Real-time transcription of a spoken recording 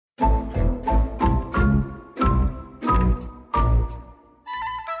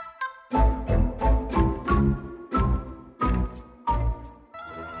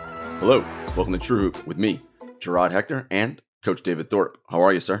Hello, welcome to True Hoop with me, Gerard Hector, and Coach David Thorpe. How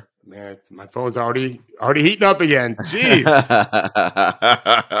are you, sir? Man, my phone's already heating up again. Jeez.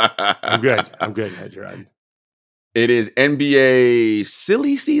 I'm good, Gerard. It is NBA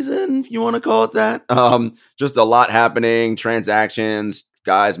silly season, if you want to call it that. Just a lot happening, transactions,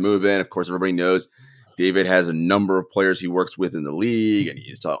 guys moving. Of course, everybody knows David has a number of players he works with in the league, and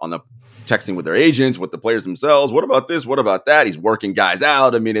he's on the texting with their agents, with the players themselves. What about this? What about that? He's working guys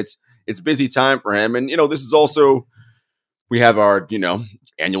out. I mean, it's busy time for him. And, this is also, we have our,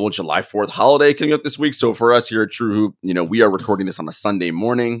 annual July 4th holiday coming up this week. So for us here at True Hoop, we are recording this on a Sunday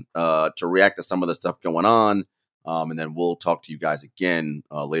morning to react to some of the stuff going on. And then we'll talk to you guys again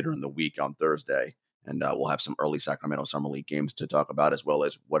later in the week on Thursday. And we'll have some early Sacramento Summer League games to talk about, as well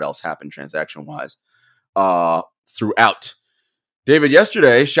as what else happened transaction-wise throughout. David,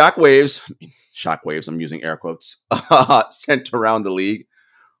 yesterday, shockwaves, I'm using air quotes, sent around the league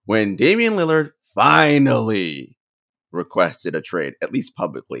when Damian Lillard finally requested a trade, at least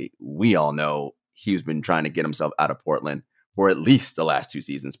publicly. We all know he's been trying to get himself out of Portland for at least the last 2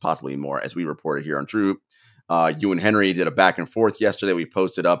 seasons, possibly more, as we reported here on True. You and Henry did a back and forth yesterday. We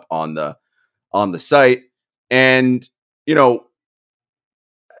posted up on the site. And,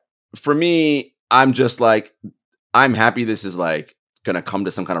 for me, I'm just like, I'm happy this is like going to come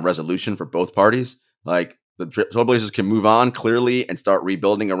to some kind of resolution for both parties. Like the Trailblazers can move on clearly and start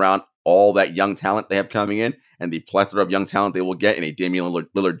rebuilding around all that young talent they have coming in and the plethora of young talent they will get in a Damian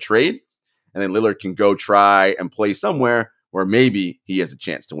Lillard trade. And then Lillard can go try and play somewhere where maybe he has a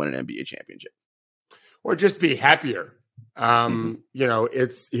chance to win an NBA championship. Or just be happier.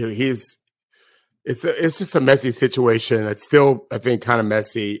 It's just a messy situation. It's still, I think, kind of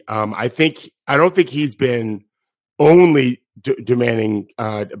messy. I don't think he's been only demanding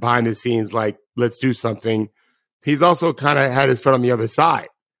behind the scenes, like, let's do something. He's also kind of had his foot on the other side,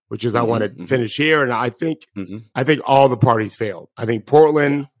 which is I want to finish here. And I think all the parties failed. I think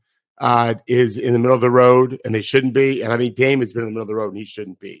Portland is in the middle of the road and they shouldn't be. And I think Dame has been in the middle of the road and he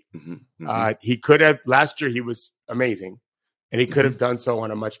shouldn't be. He could have, last year he was amazing and he could have done so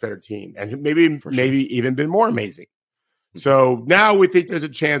on a much better team and maybe even been more amazing. So now we think there's a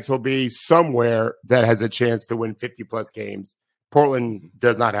chance he'll be somewhere that has a chance to win 50 plus games. Portland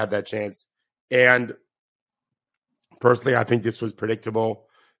does not have that chance. And personally, I think this was predictable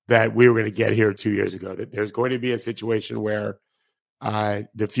that we were going to get here 2 years ago, that there's going to be a situation where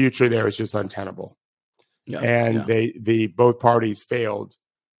the future there is just untenable. They both parties failed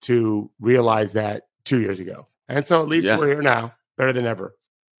to realize that 2 years ago. And so at least we're here now, better than ever.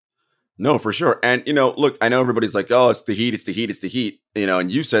 No, for sure. And, look, I know everybody's like, oh, it's the Heat.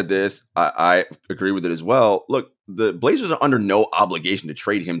 And you said this. I agree with it as well. Look, the Blazers are under no obligation to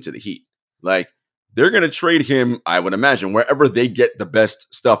trade him to the Heat. Like, they're going to trade him, I would imagine, wherever they get the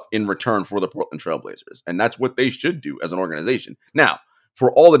best stuff in return for the Portland Trailblazers. And that's what they should do as an organization. Now,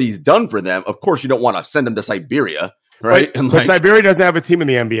 for all that he's done for them, of course, you don't want to send him to Siberia, right? But Siberia doesn't have a team in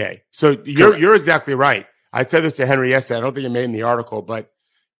the NBA. So you're exactly right. I said this to Henry yesterday. I don't think it made in the article, but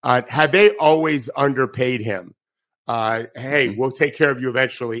had they always underpaid him, we'll take care of you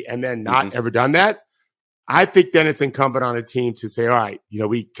eventually, and then not ever done that, I think then it's incumbent on a team to say, all right,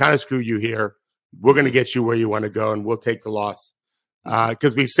 we kind of screwed you here. We're going to get you where you want to go, and we'll take the loss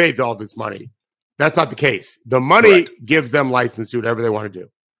because we've saved all this money. That's not the case. The money gives them license to do whatever they want to do,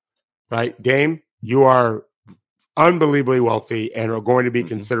 right? Dame, you are unbelievably wealthy and are going to be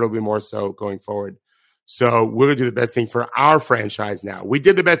considerably more so going forward. So we're going to do the best thing for our franchise now. We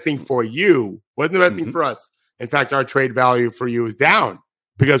did the best thing for you. Wasn't the best thing for us. In fact, our trade value for you is down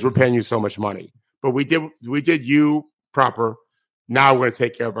because we're paying you so much money. But we did you proper. Now we're going to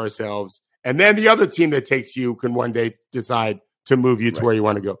take care of ourselves. And then the other team that takes you can one day decide to move you to where you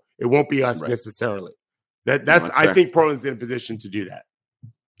want to go. It won't be us necessarily. That's I think Portland's in a position to do that.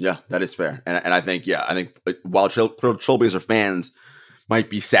 Yeah, that is fair. And I think while Trailblazer fans might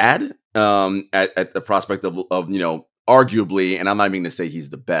be sad at the prospect of arguably, and I'm not even going to say he's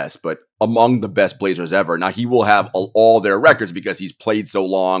the best, but among the best Blazers ever. Now, he will have all their records because he's played so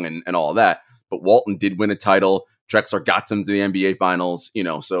long and all of that. But Walton did win a title. Drexler got them to the NBA Finals,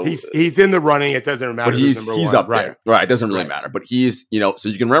 so he's in the running. It doesn't matter. But he's up there, right? It doesn't really matter. But he's, so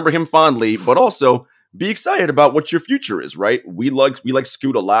you can remember him fondly, but also be excited about what your future is, right? We like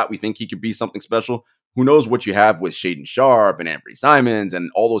Scoot a lot. We think he could be something special. Who knows what you have with Shaedon Sharpe and Anthony Simons and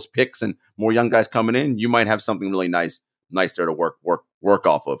all those picks and more young guys coming in? You might have something really nice there to work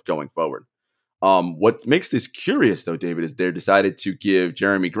off of going forward. What makes this curious, though, David, is they decided to give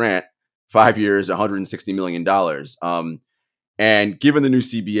Jeremy Grant 5 years, $160 million. And given the new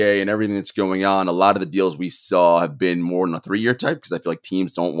CBA and everything that's going on, a lot of the deals we saw have been more than a 3-year type because I feel like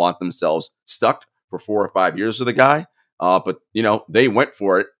teams don't want themselves stuck for 4 or 5 years with a guy. But, they went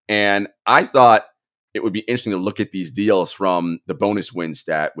for it. And I thought it would be interesting to look at these deals from the bonus win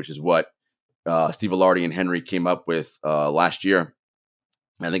stat, which is what Steve Alardi and Henry came up with last year.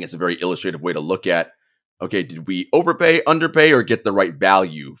 And I think it's a very illustrative way to look at, okay, did we overpay, underpay, or get the right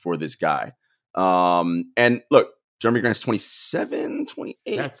value for this guy? And look, Jeremy Grant's 27,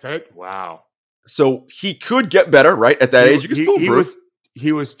 28. That's it? Wow. So he could get better, right? At that age, you can still improve.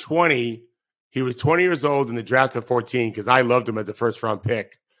 He was 20. He was 20 years old in the draft of 14 because I loved him as a first-round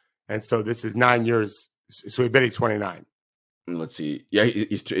pick. And so this is 9 years. So we bet he's 29. Let's see. Yeah,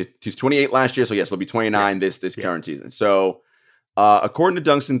 he's 28 last year. So, yes, he'll be 29 this current season. So, according to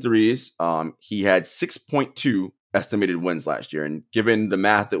Dunks and Threes, he had 6.2 estimated wins last year. And given the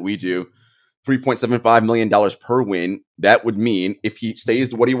math that we do, $3.75 million per win, that would mean if he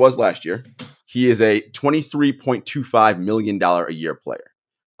stays what he was last year, he is a $23.25 million a year player.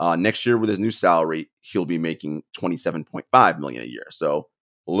 Next year with his new salary, he'll be making $27.5 million a year. So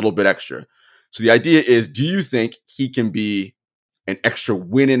a little bit extra. So the idea is, do you think he can be an extra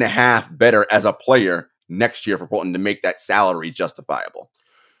win and a half better as a player next year for Portland to make that salary justifiable?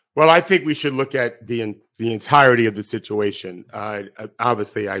 Well, I think we should look at the entirety of the situation.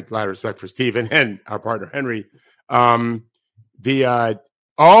 Obviously, I have a lot of respect for Steven and our partner Henry. All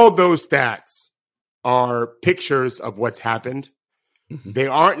those stats are pictures of what's happened. Mm-hmm. They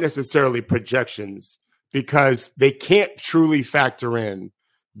aren't necessarily projections because they can't truly factor in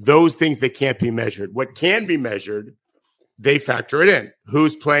those things that can't be measured. What can be measured, they factor it in.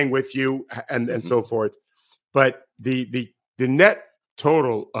 Who's playing with you and so forth. But the net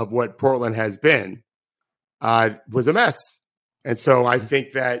total of what Portland has been was a mess. And so I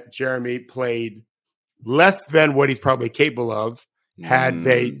think that Jeremy played less than what he's probably capable of had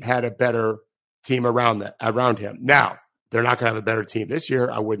they had a better team around him. Now, they're not going to have a better team this year,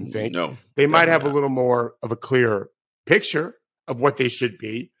 I wouldn't think. No, they might have a little more of a clear picture of what they should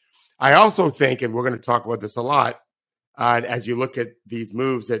be. I also think, and we're going to talk about this a lot, as you look at these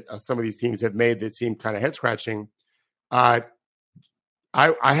moves that some of these teams have made that seem kind of head-scratching, I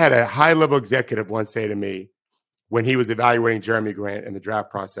had a high-level executive once say to me when he was evaluating Jeremy Grant in the draft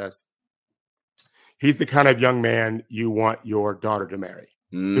process, he's the kind of young man you want your daughter to marry.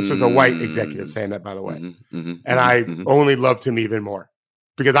 This was a white executive saying that, by the way. And I only loved him even more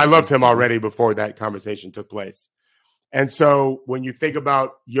because I loved him already before that conversation took place. And so when you think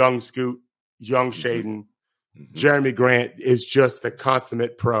about young Scoot, young Shaden, Jeremy Grant is just the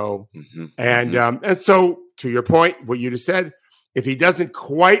consummate pro. And so to your point, what you just said, if he doesn't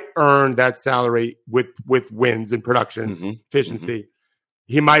quite earn that salary with wins and production efficiency,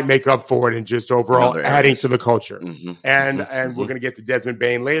 he might make up for it in just overall adding to the culture. And we're going to get to Desmond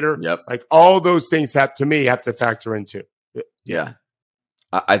Bane later. Like all those things have to factor into. Yeah.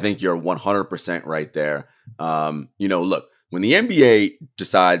 I think you're 100% right there. Look, when the NBA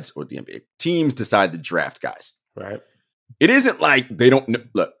decides, or the NBA teams decide to draft guys, right? It isn't like they don't know.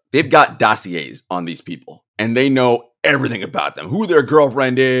 Look, they've got dossiers on these people and they know everything about them, who their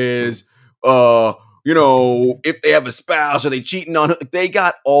girlfriend is, if they have a spouse, are they cheating on her? They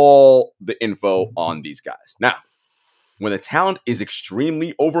got all the info on these guys. Now, when the talent is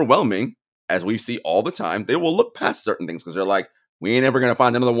extremely overwhelming, as we see all the time, they will look past certain things because they're like, we ain't ever going to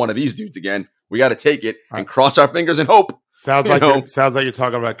find another one of these dudes again. We got to take it and cross our fingers and hope. Sounds like you're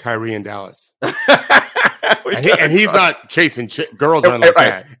talking about Kyrie in Dallas. and he's not chasing girls or anything like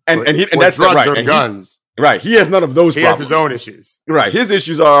that. And that's drugs right. or guns. Right. He has none of those problems. He has his own issues. Right. His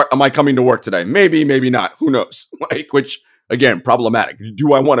issues are, am I coming to work today? Maybe, maybe not. Who knows? Which, again, problematic.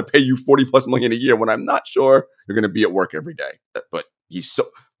 Do I want to pay you $40+ million a year when I'm not sure you're going to be at work every day? But listen,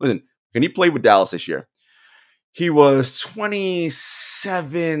 when he played with Dallas this year, he was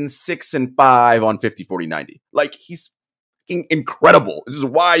 27, 6, and 5 on 50, 40, 90. Like, he's incredible. This is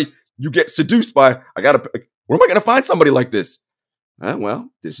why you get seduced by, where am I going to find somebody like this? Well,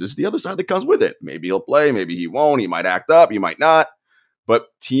 this is the other side that comes with it. Maybe he'll play, maybe he won't. He might act up, he might not. But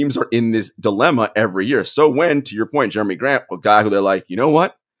teams are in this dilemma every year. So when, to your point, Jeremy Grant, a guy who they're like, you know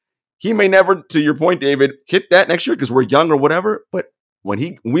what? He may never, to your point, David, hit that next year because we're young or whatever. But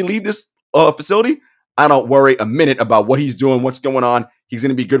when we leave this facility, I don't worry a minute about what he's doing, what's going on. He's going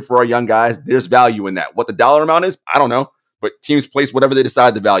to be good for our young guys. There's value in that. What the dollar amount is, I don't know. But teams place whatever they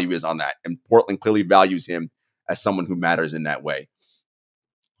decide the value is on that. And Portland clearly values him as someone who matters in that way.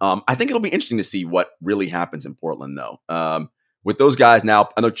 I think it'll be interesting to see what really happens in Portland, though. With those guys now,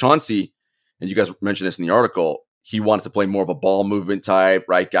 I know Chauncey, and you guys mentioned this in the article, he wants to play more of a ball movement type,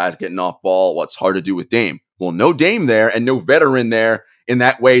 right? Guys getting off ball, what's hard to do with Dame. Well, no Dame there and no veteran there in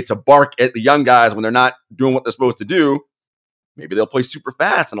that way to bark at the young guys when they're not doing what they're supposed to do. Maybe they'll play super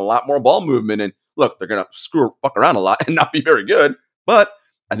fast and a lot more ball movement. And look, they're going to fuck around a lot and not be very good. But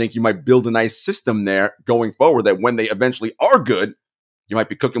I think you might build a nice system there going forward that when they eventually are good, you might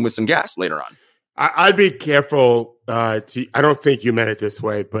be cooking with some gas later on. I'd be careful. I don't think you meant it this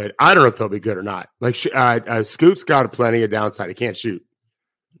way, but I don't know if they'll be good or not. Like Scoot's got plenty of downside. He can't shoot.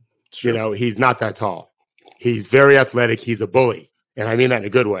 Sure. You know, he's not that tall. He's very athletic. He's a bully, and I mean that in a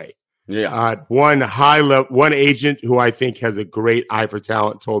good way. Yeah. One agent who I think has a great eye for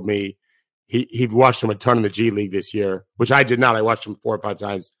talent told me he watched him a ton in the G League this year, which I did not. I watched him 4 or 5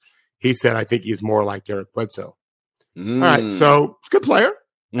 times. He said, I think he's more like Eric Bledsoe. All right, so good player.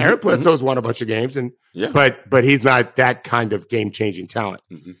 Eric Bledsoe's won a bunch of games, but he's not that kind of game-changing talent.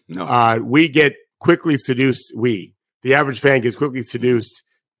 No. We get quickly seduced. The average fan gets quickly seduced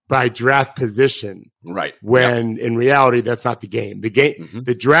by draft position, right? When in reality, that's not the game.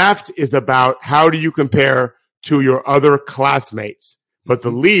 The draft is about how do you compare to your other classmates, but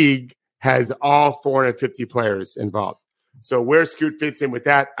the league has all 450 players involved. So where Scoot fits in with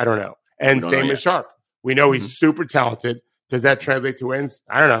that, I don't know. And same with Sharp. We know he's super talented. Does that translate to wins?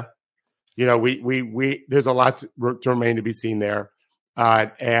 I don't know. You know, we there's a lot to remain to be seen there.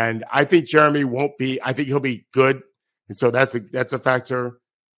 And I think Jeremy won't be. I think he'll be good. And so that's a factor.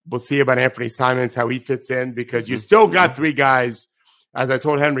 We'll see about Anthony Simons, how he fits in, because you still got 3 guys. As I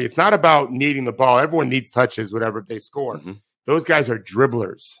told Henry, it's not about needing the ball. Everyone needs touches, whatever, if they score. Those guys are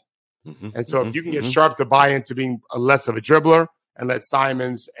dribblers. And so if you can get Sharp to buy into being less of a dribbler and let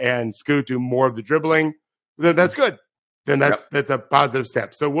Simons and Scoot do more of the dribbling, then that's good. Then that's a positive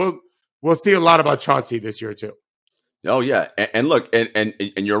step. So we'll see a lot about Chauncey this year too. Oh yeah, and look, and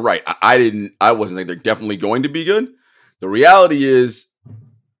you're right. I wasn't saying they're definitely going to be good. The reality is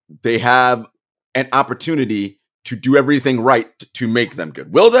they have an opportunity to do everything right to make them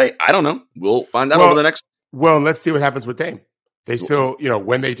good. Will they? I don't know. We'll find out over the next. Well, let's see what happens with Dame. They still, I don't know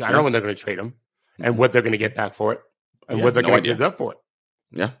when they're going to trade him and what they're going to get back for it and what they're going to give up for it.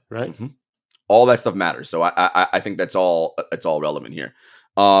 Yeah. Right. All that stuff matters. So I think that's all relevant here.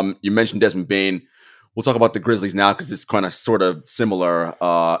 You mentioned Desmond Bane. We'll talk about the Grizzlies now because it's kind of sort of similar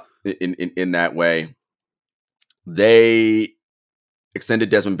in that way. They extended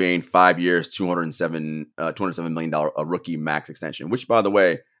Desmond Bane 5 years, $207 million a rookie max extension, which, by the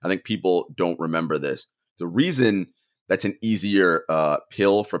way, I think people don't remember this. The reason that's an easier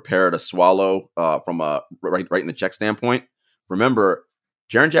pill for Parra to swallow from a right in the check standpoint. Remember,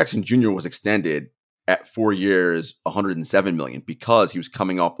 Jaren Jackson Jr. was extended at 4 years, $107 million because he was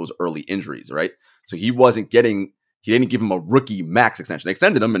coming off those early injuries, right? So he didn't give him a rookie max extension. They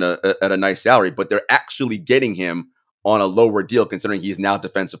extended him at a nice salary, but they're actually getting him on a lower deal considering he's now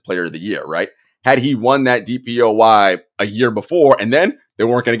Defensive Player of the Year, right? Had he won that DPOY a year before and then they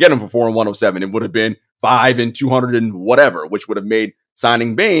weren't going to get him for 4 and 107, it would have been 5 and 200 and whatever, which would have made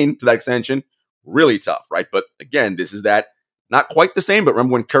signing Bane to that extension really tough, right? But again, this is that not quite the same, but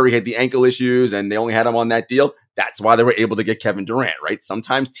remember when Curry had the ankle issues and they only had him on that deal? That's why they were able to get Kevin Durant, right?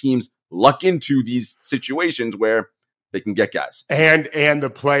 Sometimes teams luck into these situations where they can get guys. And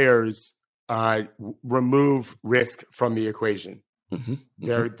the players remove risk from the equation.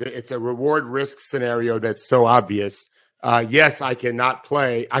 It's a reward risk scenario that's so obvious. Yes, I cannot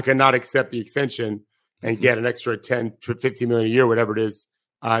accept the extension and get an extra 10 to 50 million a year, whatever it is,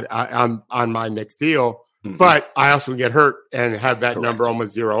 on my next deal. But I also get hurt and have that number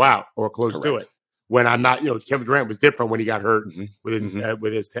almost zero out or close to it. When I'm not, Kevin Durant was different when he got hurt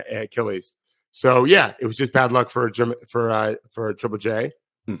with his Achilles. So yeah, it was just bad luck for Triple J.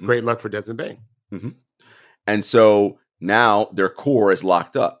 Great luck for Desmond Bane. And so now their core is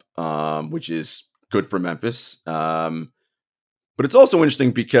locked up, which is good for Memphis. But it's also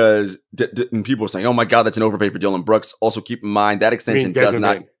interesting because people are saying, "Oh my God, that's an overpay for Dylan Brooks." Also, keep in mind that extension does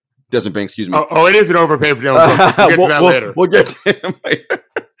not. Bane. Desmond Bane, excuse me. Oh, it is an overpay for Dylan Brooks. We'll get to that later. We'll get to him later.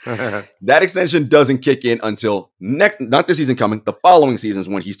 That extension doesn't kick in until not this season coming. The following season is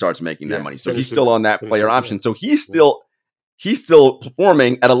when he starts making that money. So he's still on that player option. So he's still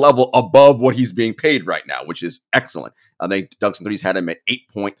performing at a level above what he's being paid right now, which is excellent. I think Dunks & Threes had him at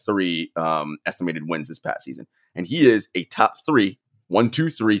 8.3 estimated wins this past season. And he is a top 3,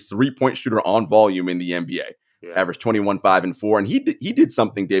 1-2-3 3-point shooter on volume in the NBA. Yeah. Averaged 21, 5, and 4. And he did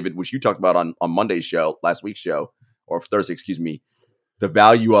something, David, which you talked about on Monday's show, last week's show, or Thursday, excuse me, the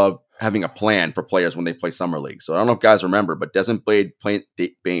value of having a plan for players when they play Summer League. So I don't know if guys remember, but Desmond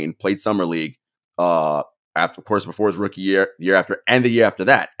Bane played Summer League before his rookie year, the year after, and the year after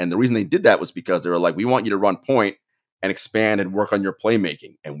that. And the reason they did that was because they were like, we want you to run point and expand and work on your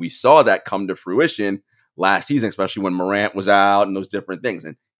playmaking. And we saw that come to fruition last season, especially when Morant was out and those different things.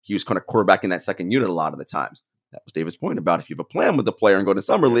 And he was kind of quarterbacking that second unit a lot of the times. That was David's point about if you have a plan with the player and go to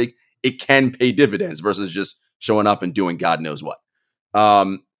summer league, it can pay dividends versus just showing up and doing God knows what.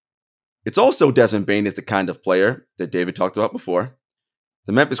 It's also Desmond Bane is the kind of player that David talked about before.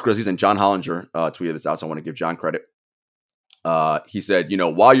 The Memphis Grizzlies, and John Hollinger tweeted this out, so I want to give John credit. He said,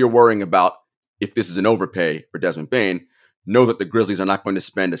 while you're worrying about if this is an overpay for Desmond Bane, know that the Grizzlies are not going to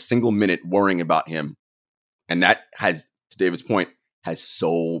spend a single minute worrying about him. And that has, to David's point, has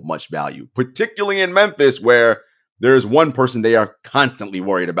so much value, particularly in Memphis, where there's one person they are constantly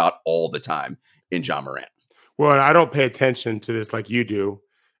worried about all the time in Ja Morant. Well, I don't pay attention to this like you do.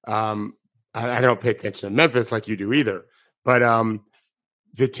 I don't pay attention to Memphis like you do either. But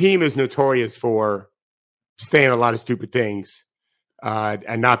the team is notorious for saying a lot of stupid things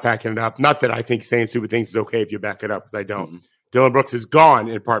and not backing it up. Not that I think saying stupid things is okay if you back it up, because I don't. Mm-hmm. Dillon Brooks is gone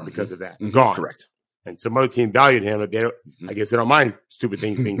in part because of that. Mm-hmm. Gone. Correct. And some other team valued him. But they don't, I guess they don't mind stupid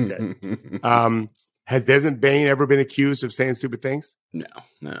things being said. Has Desmond Bane ever been accused of saying stupid things? No.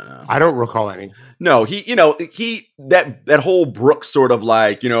 I don't recall any. No, that whole Brooks sort of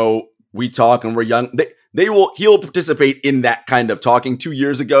like, we talk and we're young. He'll participate in that kind of talking. 2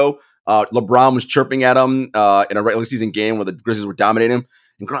 years ago, LeBron was chirping at him in a regular season game where the Grizzlies were dominating him.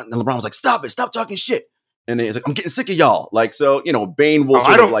 And LeBron was like, stop talking shit. And he's like, I'm getting sick of y'all. Like, so, Bane will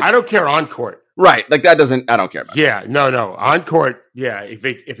I don't care on court. Right. Like I don't care about. Yeah. No. On court. Yeah. If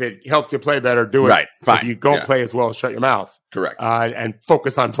it helps you play better, do it. Right. Fine. If you don't play as well, shut your mouth. Correct. And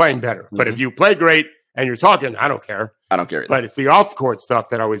focus on playing better. Mm-hmm. But if you play great and you're talking, I don't care. I don't care either. But it's the off court stuff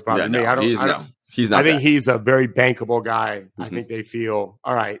that always bothers me. He's not. I think he's a very bankable guy. Mm-hmm. I think they feel,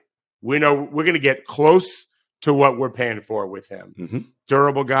 all right, we know we're going to get close to what we're paying for with him. Mm-hmm.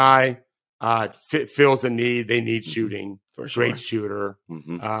 Durable guy, fills the need. They need shooting. For sure. Great shooter,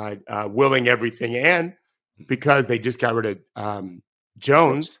 mm-hmm. Willing everything. And because they just got rid of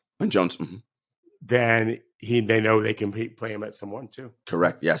Jones. Mm-hmm. Then they know they can play him at someone too.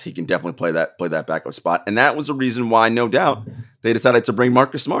 Correct. Yes, he can definitely play that backup spot. And that was the reason why, no doubt, they decided to bring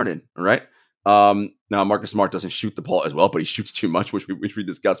Marcus Smart in. All right. Now Marcus Smart doesn't shoot the ball as well, but he shoots too much, which we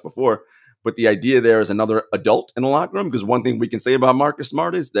discussed before. But the idea there is another adult in the locker room, because one thing we can say about Marcus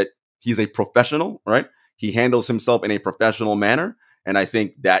Smart is that he's a professional, right? He handles himself in a professional manner. And I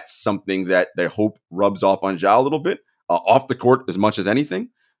think that's something that they hope rubs off on Ja a little bit, off the court as much as anything.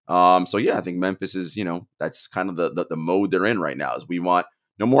 So yeah, I think Memphis is, that's kind of the mode they're in right now, is we want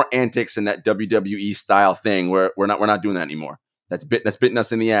no more antics in that WWE style thing where we're not doing that anymore. That's bitten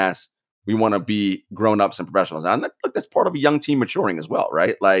us in the ass. We want to be grown-ups and professionals. And that's part of a young team maturing as well,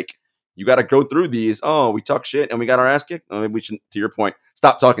 right? Like, you got to go through these. Oh, we talk shit and we got our ass kicked. Maybe we should, to your point,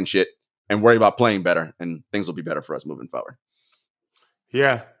 stop talking shit and worry about playing better, and things will be better for us moving forward.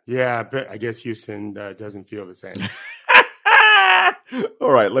 Yeah. But I guess Houston doesn't feel the same.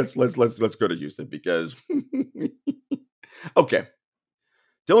 All right, let's go to Houston because okay,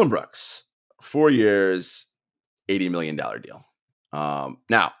 Dillon Brooks, 4 years, $80 million deal.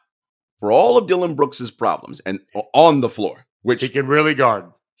 Now, for all of Dillon Brooks's problems and on the floor, which he can really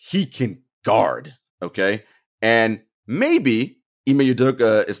guard. He can guard, okay? And maybe Ime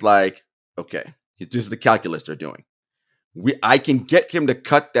Udoka is like, okay, this is the calculus they're doing. I can get him to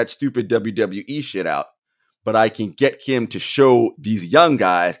cut that stupid WWE shit out, but I can get him to show these young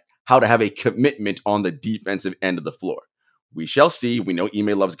guys how to have a commitment on the defensive end of the floor. We shall see. We know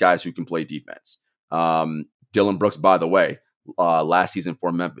Ime loves guys who can play defense. Dillon Brooks, by the way, last season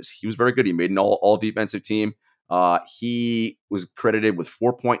for Memphis, he was very good. He made an all defensive team. He was credited with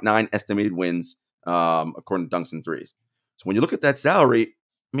 4.9 estimated wins, according to Dunks and Threes. So when you look at that salary,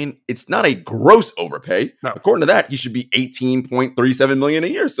 I mean, it's not a gross overpay. No. According to that, he should be $18.37 million a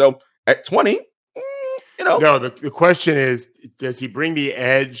year. So at 20, No, the question is, does he bring the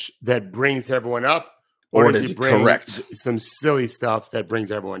edge that brings everyone up? Or does he bring some silly stuff that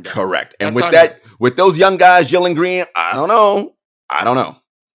brings everyone down? Correct. And with those young guys yelling green, I don't know.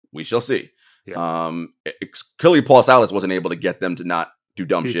 We shall see. Yeah. Clearly, Paul Silas wasn't able to get them to not do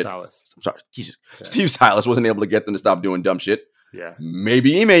dumb shit. Steve Silas wasn't able to get them to stop doing dumb shit. Yeah.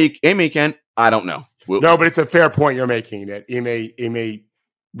 Maybe Ime can. I don't know. No, but it's a fair point you're making that Ime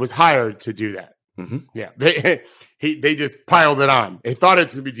was hired to do that. Mm-hmm. Yeah. They just piled it on. They thought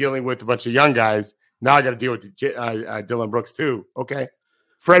it would be dealing with a bunch of young guys. Now I got to deal with Dillon Brooks too. Okay.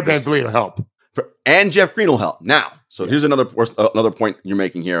 Fred VanVleet will help. And Jeff Green will help. Now, so here's another point you're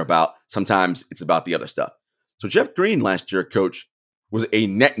making here about sometimes it's about the other stuff. So Jeff Green last year, coach, was a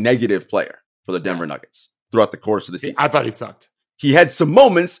net negative player for the Denver Nuggets throughout the course of the season. I thought he sucked. He had some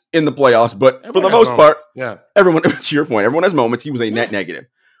moments in the playoffs, but for the most part, everyone, to your point, everyone has moments. He was a net negative.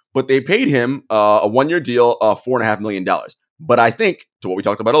 but they paid him a 1-year deal of $4.5 million. But I think, to what we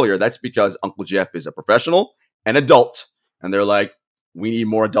talked about earlier, that's because Uncle Jeff is a professional, an adult, and they're like, we need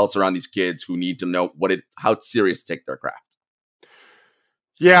more adults around these kids who need to know how serious to take their craft.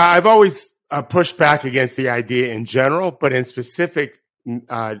 Yeah, I've always pushed back against the idea in general, but in specific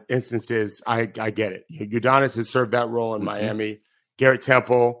instances, I get it. Udonis has served that role in Miami. Garrett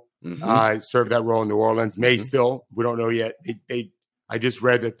Temple served that role in New Orleans. May still, we don't know yet. I just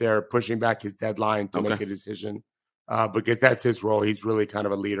read that they're pushing back his deadline to make a decision because that's his role. He's really kind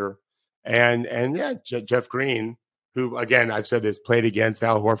of a leader. And yeah, Jeff Green, who, again, I've said this, played against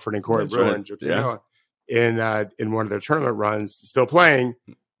Al Horford and Corey Brewer in one of their tournament runs, still playing.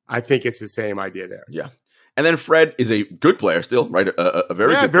 I think it's the same idea there. Yeah. And then Fred is a good player still, right? A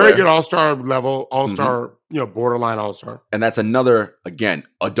very good player. Very good all-star level, all-star, borderline all-star. And that's another, again,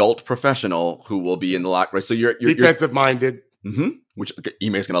 adult professional who will be in the locker room. So you're defensive-minded. Which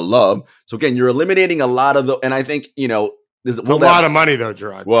Ime's going to love. So again, you're eliminating a lot of and I think, there's a lot of money though,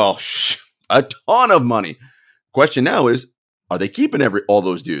 Gerard. Well, a ton of money. Question now is, are they keeping all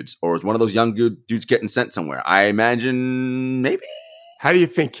those dudes? Or is one of those young dudes getting sent somewhere? I imagine maybe. How do you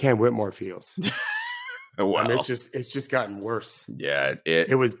think Cam Whitmore feels? Well, I mean, it's just gotten worse. Yeah.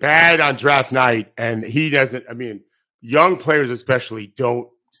 It was bad on draft night, and he doesn't, young players especially don't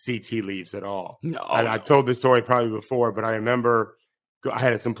see tea leaves at all. No. And I told this story probably before, but I remember I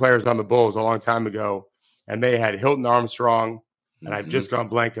had some players on the Bulls a long time ago, and they had Hilton Armstrong, and I've just gone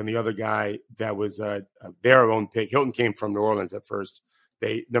blank on the other guy that was their own pick. Hilton came from New Orleans at first.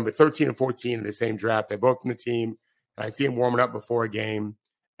 They number 13 and 14 in the same draft. They're both in the team, and I see him warming up before a game,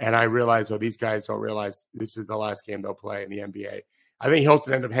 and I realized, these guys don't realize this is the last game they'll play in the NBA. I think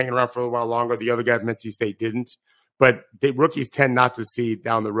Hilton ended up hanging around for a little while longer. The other guy at NC State didn't. But the rookies tend not to see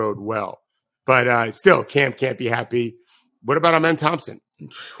down the road well. But still, Cam can't be happy. What about Amen Thompson?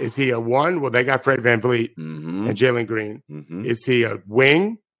 Is he a one? Well, they got Fred VanVleet and Jalen Green. Is he a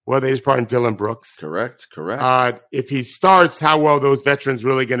wing? Well, they just brought in Dylan Brooks. Correct. If he starts, how well those veterans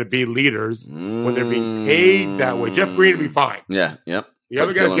really going to be leaders when they're being paid that way? Jeff Green will be fine. Yeah, yep. The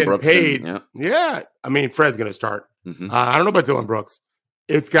other guy's getting Brooks paid. Fred's going to start. I don't know about Dylan Brooks.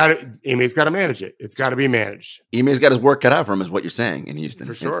 Ime's got to manage it. It's got to be managed. Ime's got his work cut out for him, is what you're saying in Houston.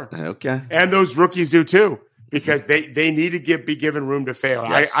 For sure. Okay. And those rookies do too, because they need to be given room to fail.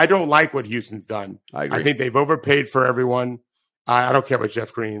 Yes. I don't like what Houston's done. I agree. I think they've overpaid for everyone. I don't care about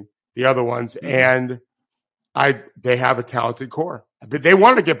Jeff Green, the other ones, and they have a talented core. But they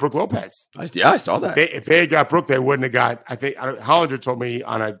wanted to get Brook Lopez. I saw that. If they had got Brook, they wouldn't have got. I think Hollinger told me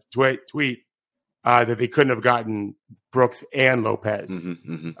on a tweet that they couldn't have gotten Brooks and Lopez,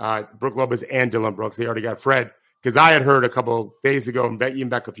 Brook Lopez and Dylan Brooks. They already got Fred, because I had heard a couple of days ago, and even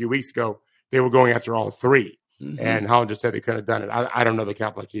back a few weeks ago, they were going after all three. And Hollinger said they couldn't have done it. I don't know the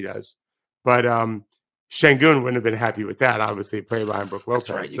cap like he does, but Şengün wouldn't have been happy with that. Obviously, play behind Brook Lopez.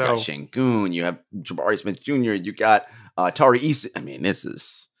 That's right. You got Şengün, you have Jabari Smith Jr., you got Tari Eason. This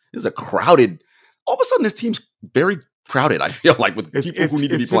is a crowded. All of a sudden, this team's very crowded. I feel like with people who need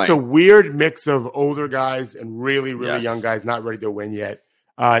to be playing. It's just a weird mix of older guys and really, really young guys not ready to win yet.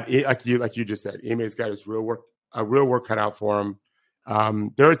 Like you just said, Ime's got his real work cut out for him.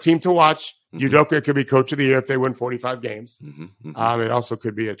 They're a team to watch. Udoka could be coach of the year if they win 45 games. It also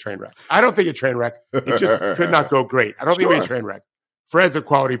could be a train wreck. I don't think a train wreck. It just could not go great. I don't think it'll be a train wreck. Fred's a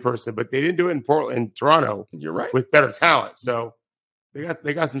quality person, but they didn't do it in Portland, Toronto. You're right. With better talent. So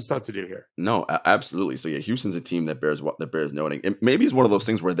they got some stuff to do here. No, absolutely. So yeah, Houston's a team that bears noting. And maybe it's one of those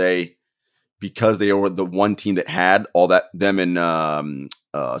things where because they were the one team that had all that, them and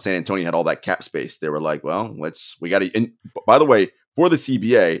San Antonio had all that cap space. They were like, well, we got to. And by the way, for the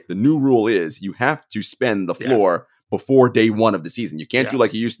CBA, the new rule is you have to spend the floor before day one of the season. You can't do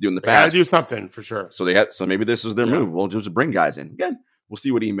like you used to do in the past. Got to do something for sure. So maybe this was their move. We'll just bring guys in. Again, we'll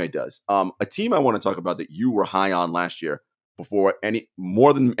see what Ime does. A team I want to talk about that you were high on last year before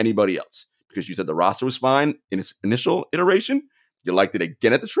more than anybody else, because you said the roster was fine in its initial iteration. You liked it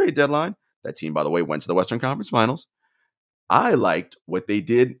again at the trade deadline. That team, by the way, went to the Western Conference Finals. I liked what they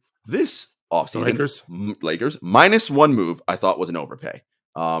did this offseason. Lakers minus one move I thought was an overpay.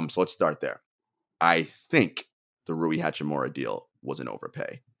 So let's start there. I think the Rui Hachimura deal was an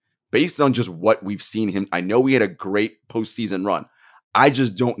overpay. Based on just what we've seen him, I know he had a great postseason run. I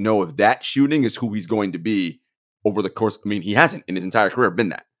just don't know if that shooting is who he's going to be over the course. I mean, he hasn't in his entire career been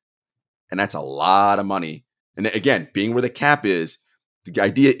that. And that's a lot of money. And again, being where the cap is, the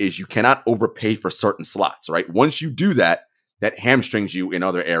idea is you cannot overpay for certain slots, right? Once you do that, that hamstrings you in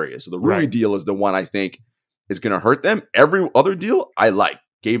other areas. So the Rui deal is the one I think is going to hurt them. Every other deal I like.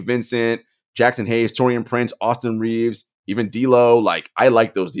 Gabe Vincent, Jackson Hayes, Taurean Prince, Austin Reeves, Even D'Lo, like I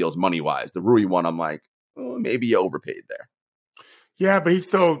like those deals money wise. The Rui one, I'm like, oh, maybe you overpaid there. Yeah, but he's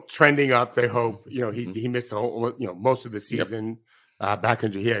still trending up. They hope. He missed the whole, most of the season. Back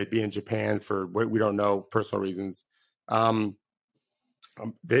in, he had to be in Japan for what we don't know, personal reasons. They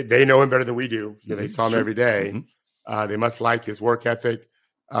know him better than we do. They saw him every day. They must like his work ethic.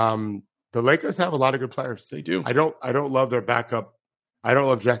 The Lakers have a lot of good players. They do. I don't love their backup. I don't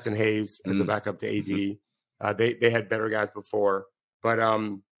love Jackson Hayes as a backup to AD. They had better guys before, but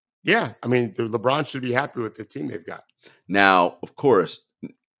yeah, I mean, the LeBron should be happy with the team they've got. Now, of course,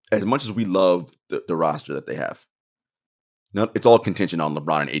 as much as we love the roster that they have, it's all contingent on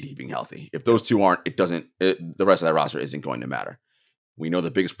LeBron and AD being healthy. If those two aren't, the rest of that roster isn't going to matter. We know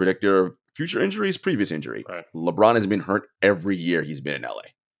the biggest predictor of future injuries, previous injury. Right. LeBron has been hurt every year he's been in LA.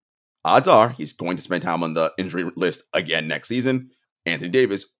 Odds are he's going to spend time on the injury list again next season. Anthony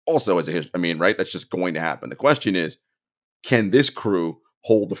Davis also has right? That's just going to happen. The question is, can this crew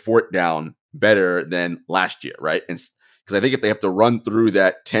hold the fort down better than last year, right? And because I think if they have to run through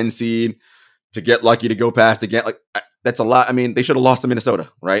that 10 seed to get lucky to go past again, that's a lot. I mean, they should have lost to Minnesota,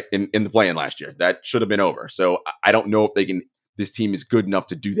 right? In the play-in last year. That should have been over. So I don't know if this team is good enough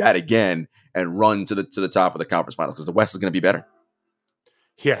to do that again and run to the top of the conference finals, because the West is going to be better.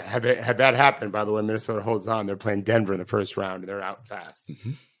 Yeah, had that happened, by the way, Minnesota holds on. They're playing Denver in the first round, and they're out fast.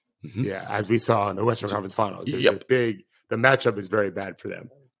 Yeah, as we saw in the Western Conference Finals. The matchup is very bad for them,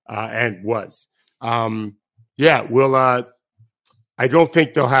 and was. I don't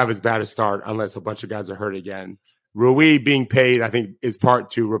think they'll have as bad a start unless a bunch of guys are hurt again. Rui being paid, I think, is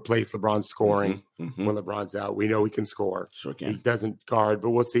part to replace LeBron's scoring when LeBron's out. We know he can score. Sure can. He doesn't guard, but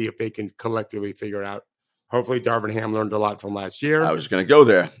we'll see if they can collectively figure it out. Hopefully, Darvin Ham learned a lot from last year. I was just going to go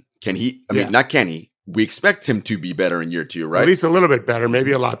there. Can he? Not can he. We expect him to be better in year 2, right? At least a little bit better,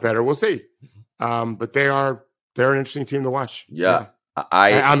 maybe a lot better. We'll see. But they're an interesting team to watch. Yeah.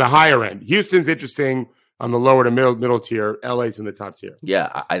 On the higher end. Houston's interesting on the lower to middle tier. LA's in the top tier.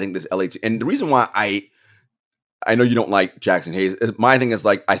 Yeah, I think this LA team. And the reason why I know you don't like Jackson Hayes. My thing is,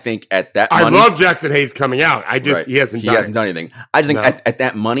 I think at that money, I love Jackson Hayes coming out. He hasn't done anything. I just think at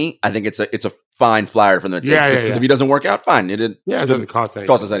that money, I think it's a fine flyer from the take. Because if he doesn't work out, fine. It doesn't cost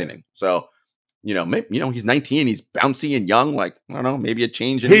us anything. So, maybe, he's 19, he's bouncy and young. I don't know, maybe a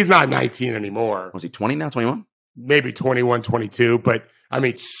change. He's not 19 anymore. Was he 20 now? 21? Maybe 21, 22. But I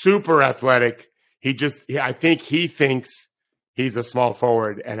mean, super athletic. I think he thinks he's a small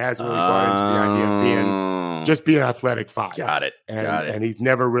forward and hasn't really bought into the idea of being athletic 5. Got it. And he's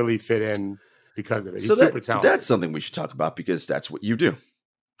never really fit in because of it. He's super talented. That's something we should talk about, because that's what you do.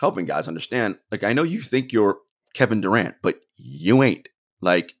 Helping guys understand. I know you think you're Kevin Durant, but you ain't.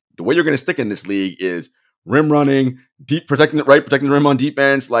 The way you're going to stick in this league is rim running, deep protecting the rim on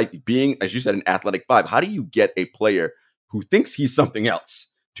defense, being, as you said, an athletic 5. How do you get a player who thinks he's something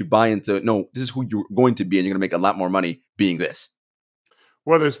else to buy into, no, this is who you're going to be, and you're going to make a lot more money being this?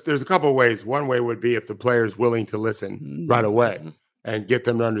 Well, there's a couple of ways. One way would be if the player is willing to listen right away and get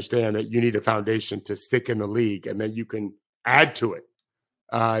them to understand that you need a foundation to stick in the league, and then you can add to it.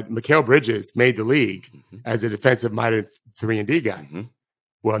 Mikal Bridges made the league as a defensive-minded 3-and-D guy.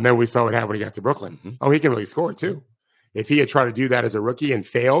 Well, and then we saw what happened when he got to Brooklyn. Oh, he can really score too. If he had tried to do that as a rookie and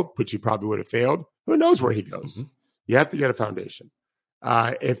failed, which he probably would have failed, who knows where he goes? You have to get a foundation.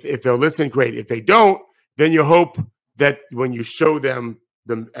 If they'll listen, great. If they don't, then you hope that when you show them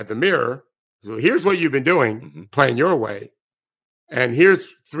at the mirror, so here's what you've been doing, playing your way, and here's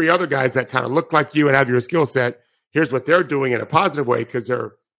 3 other guys that kind of look like you and have your skill set. Here's what they're doing in a positive way because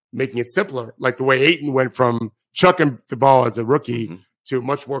they're making it simpler, like the way Ayton went from chucking the ball as a rookie to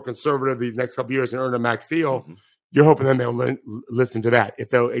much more conservative these next couple of years and earn a max deal. You're hoping then they'll listen to that. If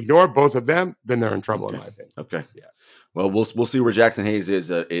they'll ignore both of them, then they're in trouble, in my opinion. Okay. Yeah. Well, we'll see where Jackson Hayes is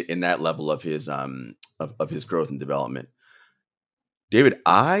in that level of his of his growth and development. David,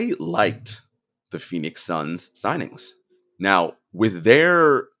 I liked the Phoenix Suns signings. Now, with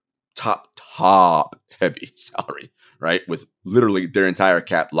their top heavy salary, right, with literally their entire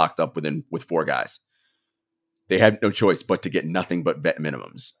cap locked up with 4 guys, they had no choice but to get nothing but vet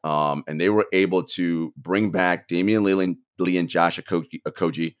minimums. And they were able to bring back Damian Lillard and Josh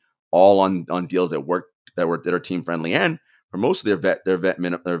Okogie, all on deals that are team friendly. And for most of their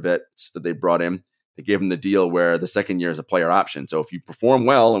vets that they brought in, they gave them the deal where the second year is a player option. So if you perform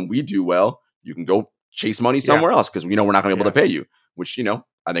well and we do well, you can go chase money somewhere else, because we know we're not going to be able to pay you, which,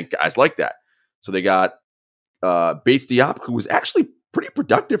 I think guys like that. So they got Bates Diop, who was actually pretty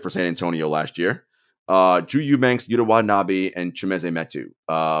productive for San Antonio last year. Drew Eubanks, Yuta Watanabe, and Chimeze Metu.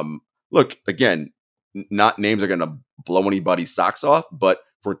 Look, again, not names are going to blow anybody's socks off, but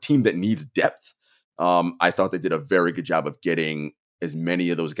for a team that needs depth, I thought they did a very good job of getting as many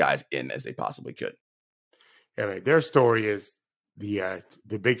of those guys in as they possibly could. Yeah, right. Their story is the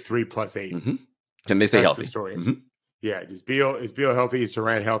big 3+8. Mm-hmm. Can they stay That's healthy? The story. Mm-hmm. Yeah, is Beal healthy? Is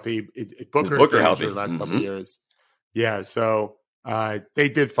Durant healthy? Booker healthy the last couple of years? Yeah, so they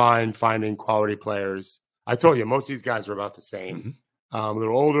did finding quality players. I told you most of these guys are about the same. A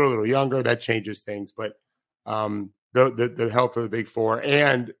little older, a little younger. That changes things, but the health of the big four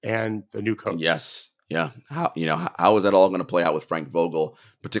and the new coach. Yes. Yeah. How is that all going to play out with Frank Vogel,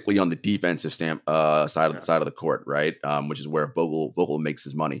 particularly on the defensive side of the court, right? Which is where Vogel makes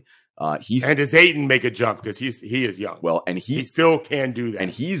his money. And does Ayton make a jump because he is young? Well, and he still can do that.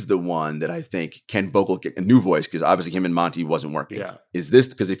 And he's the one that I think can Vogel get a new voice, because obviously him and Monty wasn't working. Yeah. Is this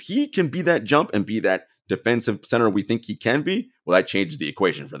because if he can be that jump and be that defensive center we think he can be, well, that changes the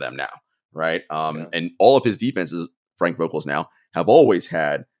equation for them now, right? And all of his defenses, Frank Vogel's now, have always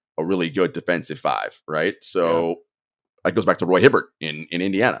had a really good defensive five, right? So that goes back to Roy Hibbert in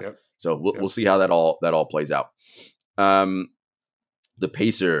Indiana. Yep. So we'll see how that all plays out. The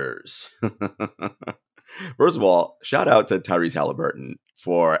Pacers. First of all, shout out to Tyrese Halliburton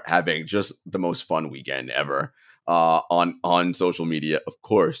for having just the most fun weekend ever on social media. Of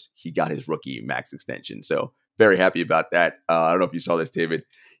course, he got his rookie max extension. So very happy about that. I don't know if you saw this, David.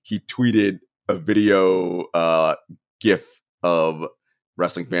 He tweeted a video GIF of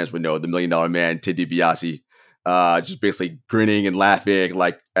wrestling fans would know, the $1 Million Man, Ted DiBiase, just basically grinning and laughing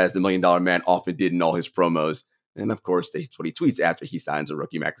like as the $1 Million Man often did in all his promos. And of course, that's what he tweets after he signs a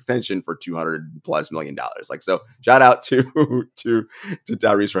rookie max extension for $200+ million. Like, so shout out to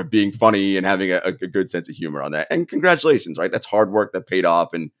Tyrese for being funny and having a good sense of humor on that. And congratulations, right? That's hard work that paid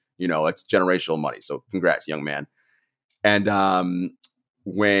off, and it's generational money. So congrats, young man. And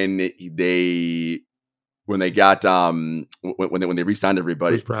when they re-signed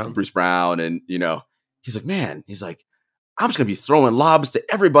everybody, Bruce Brown, and he's like, I'm just gonna be throwing lobs to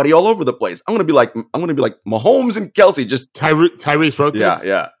everybody all over the place. I'm gonna be like Mahomes and Kelsey. Just Tyrese wrote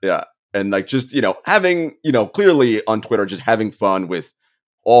this. Yeah. And like, just having clearly on Twitter, just having fun with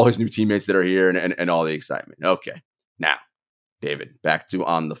all his new teammates that are here and all the excitement. Okay, now David, back to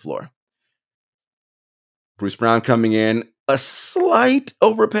on the floor. Bruce Brown coming in, a slight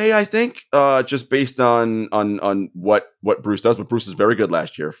overpay, I think, just based on what Bruce does. But Bruce is very good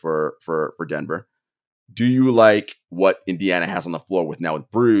last year for Denver. Do you like what Indiana has on the floor with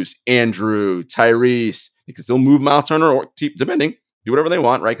Bruce, Andrew, Tyrese? They can still move Miles Turner or depending, do whatever they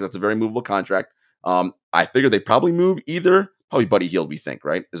want, right? Because that's a very movable contract. I figure they probably move probably Buddy Hield, we think,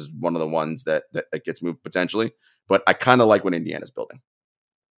 right? Is one of the ones that gets moved potentially. But I kind of like what Indiana's building.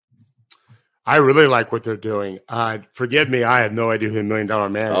 I really like what they're doing. Forgive me, I have no idea who the $1 Million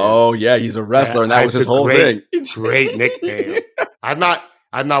Man is. Oh, yeah, he's a wrestler, and that was his whole thing. Great nickname.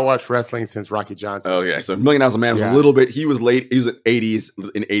 I've not watched wrestling since Rocky Johnson. Oh, yeah. So $1 Million Man was a little bit, he was late. He was in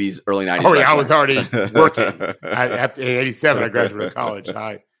 80s, early 90s. Oh, yeah, I was already working. In 87, I graduated college.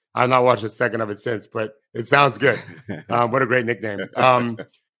 I've not watched a second of it since, but it sounds good. What a great nickname.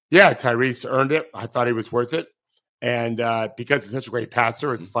 Yeah, Tyrese earned it. I thought he was worth it. And because he's such a great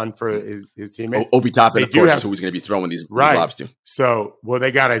passer, it's fun for his teammates. Obi Toppin, of course, is who he's going to be throwing these lobs to. So,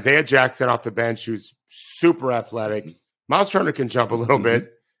 they got Isaiah Jackson off the bench, who's super athletic. Miles Turner can jump a little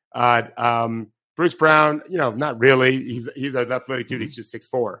bit. Bruce Brown, not really. He's an athletic dude. He's just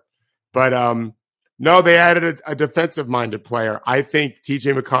 6'4". But no, they added a defensive-minded player. I think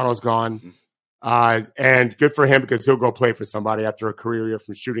T.J. McConnell's gone. And good for him because he'll go play for somebody after a career year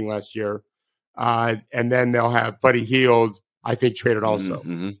from shooting last year. And then they'll have Buddy Hield, I think, traded also.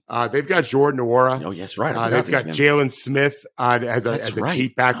 They've got Jordan Nwora. Oh, yes, right. They've got Jalen Smith as a key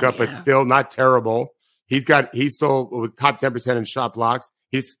backup, but still not terrible. He's still with top 10% in shot blocks.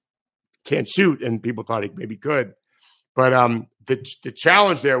 He can't shoot, and people thought he maybe could. But the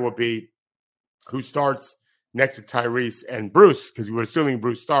challenge there will be who starts next to Tyrese and Bruce, because we're assuming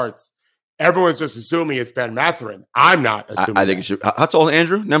Bruce starts. Everyone's just assuming it's Ben Mathurin. I'm not assuming. I think it should. How tall is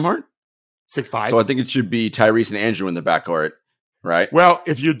Andrew Nembhard? 6'5". So I think it should be Tyrese and Andrew in the backcourt, right? Well,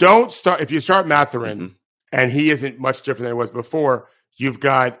 if you start Mathurin, and he isn't much different than it was before, you've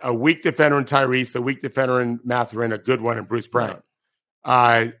got a weak defender in Tyrese, a weak defender in Mathurin, a good one in Bruce Brown.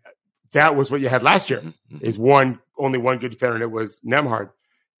 Right. That was what you had last year. Is only one good defender, and it was Nembhard.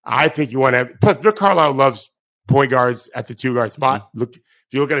 I think you want to. Plus, Rick Carlisle loves point guards at the 2-guard spot. Look, if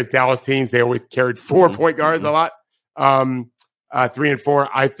you look at his Dallas teams, they always carried 4 point guards a lot. 3 and 4.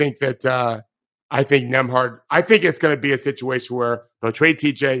 I think that I think Nembhard. I think it's going to be a situation where they'll trade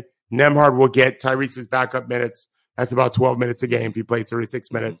TJ. Nembhard will get Tyrese's backup minutes. That's about 12 minutes a game if he plays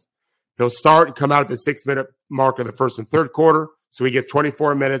 36 minutes. He'll start and come out at the 6-minute mark of the first and third quarter, so he gets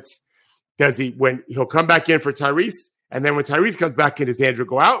 24 minutes. Does he, when he'll come back in for Tyrese, and then when Tyrese comes back in, does Andrew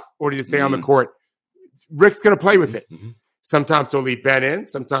go out or does he stay on the court? Rick's going to play with it. Sometimes he'll leave Ben in.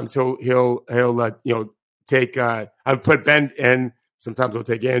 Sometimes he'll take I'll put Ben in. Sometimes he'll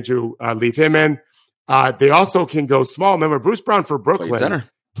take Andrew, leave him in. They also can go small. Remember, Bruce Brown for Brooklyn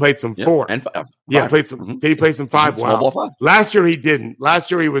played some 4 and 5. Yeah, played some. Did he play some 5? Wow. Ball 5. Last year he didn't.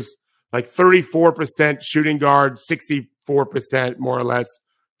 Last year he was like 34% shooting guard, 64% more or less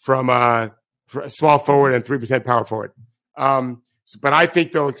from for a small forward and 3% power forward. But I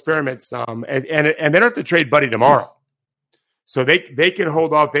think they'll experiment some, and they don't have to trade Buddy tomorrow, so they can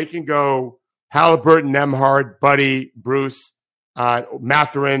hold off. They can go Halliburton, Nembhard, Buddy, Bruce,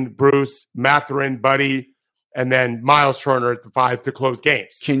 Mathurin, Bruce, Mathurin, Buddy, and then Miles Turner at the 5 to close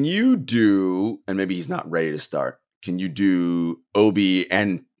games. Can you do? And maybe he's not ready to start. Can you do Obi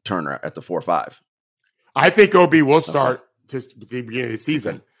and Turner at the 4-5? I think Obi will start to the beginning of the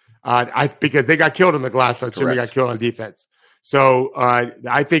season. Because they got killed in the glass last year. They got killed on defense. So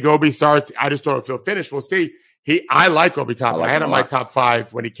I think Obi starts. I just don't know if he'll finish. We'll see. I like Obi Toppin. I had him in my top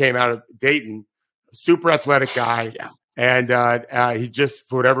 5 when he came out of Dayton. Super athletic guy. Yeah. And he just,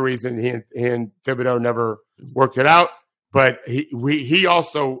 for whatever reason, he and Thibodeau never worked it out. But he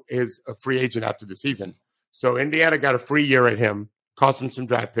also is a free agent after the season. So Indiana got a free year at him, cost him some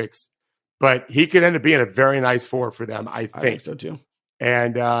draft picks. But he could end up being a very nice 4 for them, I think so too.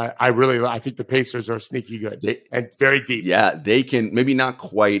 And I think the Pacers are sneaky good and very deep. Yeah, they can, maybe not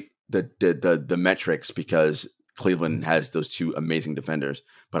quite the metrics because Cleveland has those 2 amazing defenders.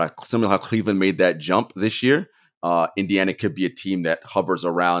 But similar to how Cleveland made that jump this year, Indiana could be a team that hovers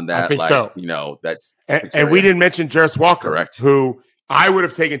around that. I think so. That's and we didn't mention Jarris Walker, correct? Who I would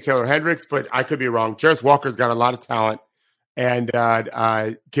have taken Taylor Hendricks, but I could be wrong. Jarris Walker's got a lot of talent and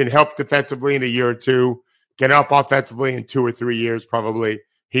can help defensively in a year or 2. Get up offensively in 2 or 3 years, probably.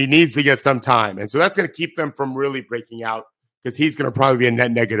 He needs to get some time. And so that's going to keep them from really breaking out because he's going to probably be a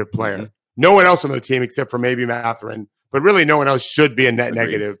net negative player. Mm-hmm. No one else on the team except for maybe Mathurin, but really no one else should be a net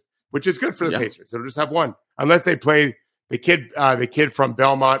negative, which is good for the Pacers. They'll just have one. Unless they play the kid from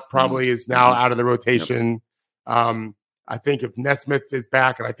Belmont probably is now out of the rotation. Yep. I think if Nesmith is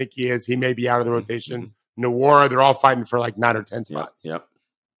back, and I think he is, he may be out of the rotation. Nwora, they're all fighting for like 9 or 10 spots. Yep.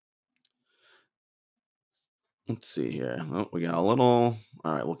 Let's see here. Oh, we got a little.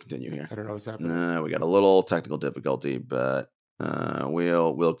 All right, we'll continue here. I don't know what's happening. We got a little technical difficulty, but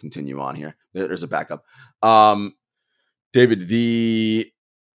we'll continue on here. There's a backup. David, the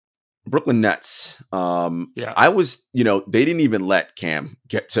Brooklyn Nets. I was, they didn't even let Cam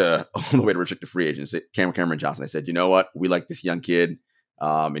get to all the way to restricted free agents. Cameron Johnson. They said, you know what? We like this young kid,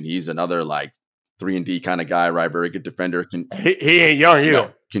 and he's another like 3-and-D kind of guy, right? Very good defender. He ain't young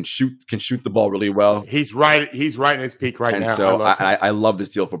either. Can shoot the ball really well. He's right in his peak right now. And so I love this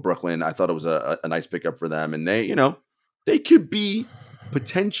deal for Brooklyn. I thought it was a nice pickup for them, and they could be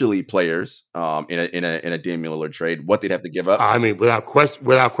potentially players in a Damian Lillard trade. What they'd have to give up, I mean, without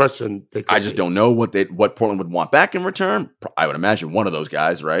question. I just don't know what Portland would want back in return. I would imagine one of those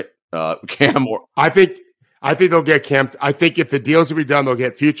guys, right? Cam or I think they'll get Cam. I think if the deals will be done, they'll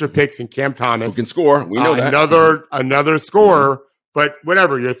get future picks and Cam Thomas, who can score. We know that another scorer. Mm-hmm. But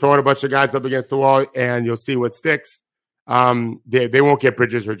whatever, you're throwing a bunch of guys up against the wall, and you'll see what sticks. They won't get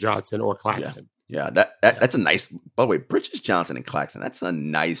Bridges or Johnson or Claxton. Yeah, that's a nice. By the way, Bridges, Johnson, and Claxton. That's a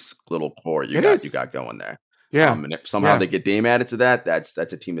nice little core you got going there. Yeah, and if somehow they get Dame added to that, that's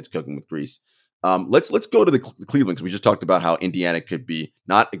a team that's cooking with grease. Let's go to the Cleveland, because we just talked about how Indiana could be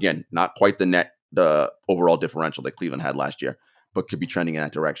not quite the overall differential that Cleveland had last year, but could be trending in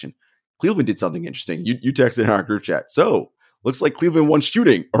that direction. Cleveland did something interesting. You texted in our group chat. So looks like Cleveland won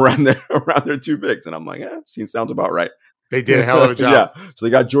shooting around their 2 bigs, and I'm like, sounds about right. They did a hell of a job. Yeah. So they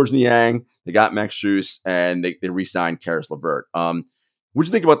got George Niang, they got Max Strus, and they re-signed Karis LeVert. What do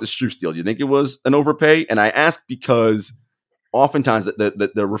you think about the Strus deal? Do you think it was an overpay? And I ask because oftentimes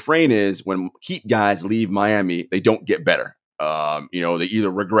the refrain is when Heat guys leave Miami, they don't get better. They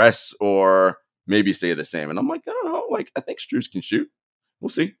either regress or maybe stay the same. And I'm like, I don't know. Like, I think Strus can shoot. We'll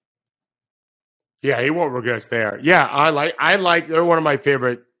see. Yeah, he won't regress there. Yeah, I like. They're one of my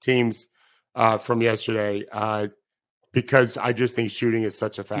favorite teams from yesterday because I just think shooting is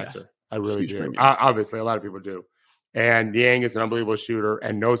such a factor. Yes. I really do. Obviously, a lot of people do. And Niang is an unbelievable shooter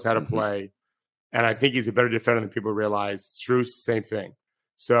and knows how to play. And I think he's a better defender than people realize. Strus, same thing.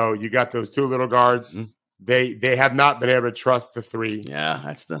 So you got those 2 little guards. They have not been able to trust the 3. Yeah,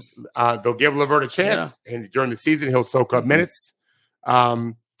 that's the. They'll give LeVert a chance, and during the season he'll soak up minutes.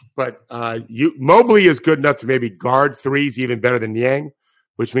 But Mobley is good enough to maybe guard 3s even better than Niang,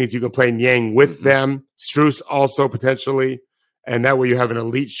 which means you can play Niang with them. Strus also potentially. And that way you have an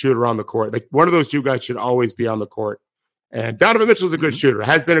elite shooter on the court. Like one of those two guys should always be on the court. And Donovan Mitchell's a good shooter,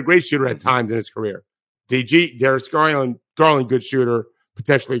 has been a great shooter at times in his career. Darius Garland, good shooter,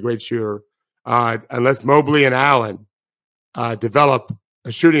 potentially a great shooter. Unless Mobley and Allen develop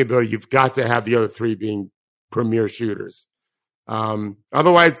a shooting ability, you've got to have the other three being premier shooters.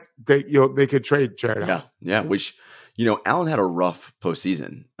 Otherwise, they could trade Jared Allen. Yeah. Which, Allen had a rough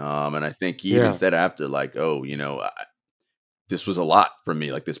postseason, and I think he even said after, like, this was a lot for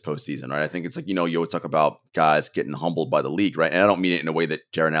me, like this postseason, right? I think it's like, you would talk about guys getting humbled by the league, right? And I don't mean it in a way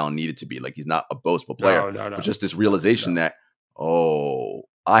that Jared Allen needed to be. Like, he's not a boastful player, no. But just this realization that,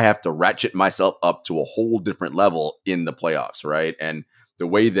 I have to ratchet myself up to a whole different level in the playoffs, right? And the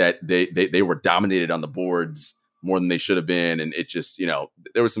way that they were dominated on the boards more than they should have been, and it just,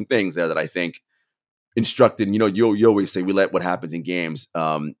 there were some things there that I think instructed. You always say we let what happens in games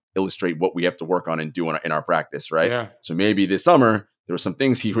illustrate what we have to work on and do in our practice, right? Yeah. So maybe this summer there were some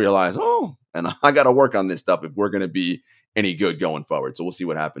things he realized, and I got to work on this stuff if we're going to be any good going forward. So we'll see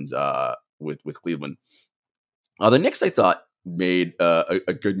what happens with Cleveland. The Knicks, I thought, made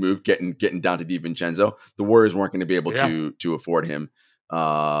a good move getting down to DiVincenzo. The Warriors weren't going to be able to afford him,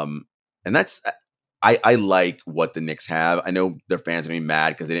 and that's. I like what the Knicks have. I know their fans are going to be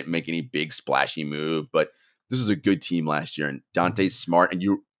mad because they didn't make any big splashy move, but this is a good team last year, and Dante's smart. And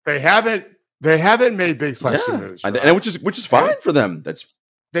they haven't made big splashy moves, right? and which is fine for them.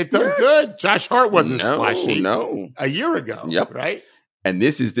 They've done good. Josh Hart wasn't splashy a year ago, right? And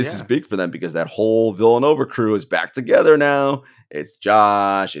this is big for them because that whole Villanova crew is back together now. It's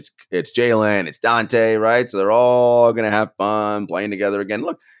Josh, it's Jalen, it's Dante, right? So they're all going to have fun playing together again.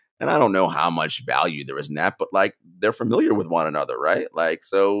 Look. And I don't know how much value there is in that, but like they're familiar with one another, right? Like,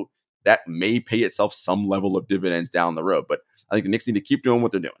 so that may pay itself some level of dividends down the road. But I think the Knicks need to keep doing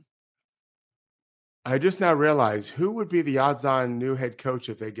what they're doing. I just now realized who would be the odds-on new head coach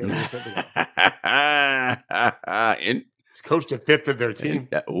if they get rid of Thibodeau. He's coached a fifth of their team.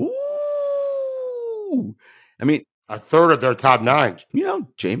 Ooh. I mean, a third of their top 9.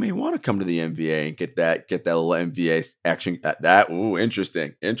 Jay may want to come to the NBA and get that little NBA action.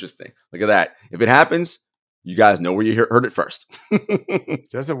 Interesting. Look at that. If it happens, you guys know where you heard it first.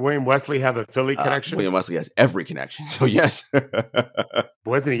 Doesn't William Wesley have a Philly connection? William Wesley has every connection. So yes.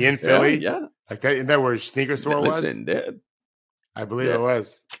 Wasn't he in Philly? Yeah. Like that, isn't that where his sneaker store was? I believe it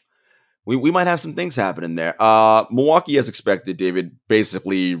was. We might have some things happening there. Milwaukee, as expected, David,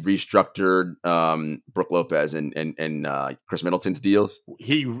 basically restructured Brook Lopez and Chris Middleton's deals.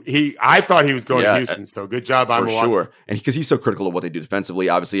 I thought he was going to Houston, so good job on Milwaukee. For sure. And because he's so critical of what they do defensively,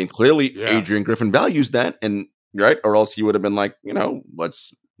 obviously, and clearly Adrian Griffin values that, and right, or else he would have been like,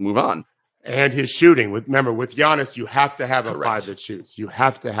 let's move on. And his shooting, with Giannis, you have to have a five that shoots. You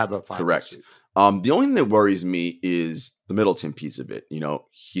have to have a five that shoots. The only thing that worries me is the Middleton piece of it.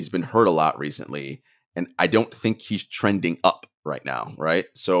 He's been hurt a lot recently, and I don't think he's trending up right now, right?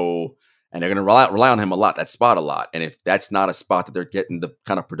 So, and they're going to rely on him a lot, that spot a lot. And if that's not a spot that they're getting the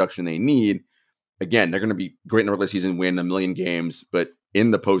kind of production they need, again, they're going to be great in the regular season, win a million games, but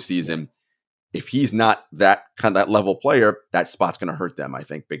in the postseason, if he's not that level player, that spot's going to hurt them, I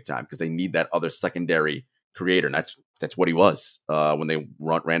think, big time, because they need that other secondary creator, and that's what he was when they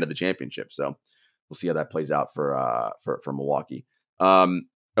ran to the championship. So we'll see how that plays out for Milwaukee.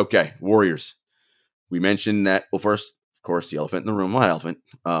 Okay, Warriors. We mentioned that. Well, first, of course, the elephant in the room, not elephant.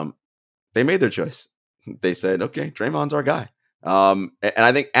 They made their choice. They said, "Okay, Draymond's our guy." And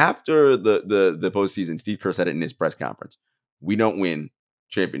I think after the postseason, Steve Kerr said it in his press conference: "We don't win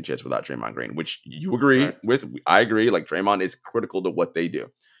championships without Draymond Green," which you agree with. I agree. Like, Draymond is critical to what they do.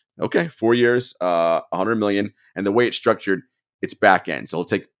 Okay, 4 years, $100 million, and the way it's structured, it's back end. So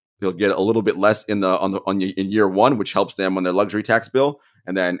he'll get a little bit less in year one, which helps them on their luxury tax bill,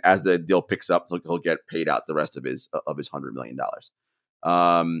 and then as the deal picks up, he'll get paid out the rest of his $100 million.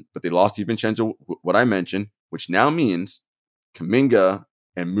 But they lost DiVincenzo, what I mentioned, which now means Kuminga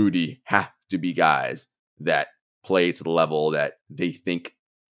and Moody have to be guys that play to the level that they think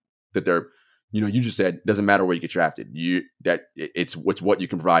that they're, you just said, it doesn't matter where you get drafted. It's what you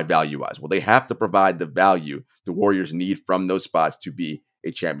can provide value-wise. Well, they have to provide the value the Warriors need from those spots to be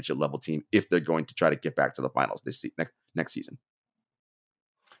a championship level team if they're going to try to get back to the finals next season.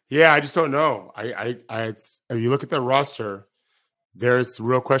 Yeah, I just don't know. If you look at the roster, there's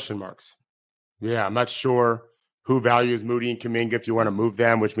real question marks. Yeah, I'm not sure who values Moody and Kuminga if you want to move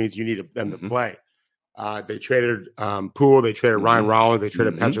them, which means you need them to play. They traded Poole. They traded Ryan Rollins. They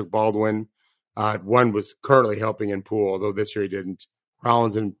traded Patrick Baldwin. One was currently helping in Poole, although this year he didn't.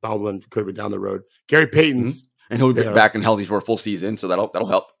 Rollins and Baldwin could have been down the road. Gary Payton's and he'll be back and healthy for a full season, so that'll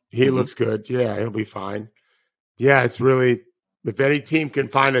help. He looks good. Yeah, he'll be fine. Yeah, it's really if any team can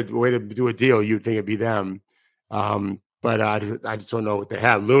find a way to do a deal, you'd think it'd be them. But I just don't know what they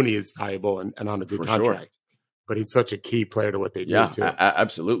have. Looney is valuable and on a good contract, but he's such a key player to what they do too.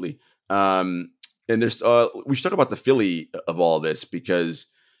 Absolutely. And there's we should talk about the Philly of all this, because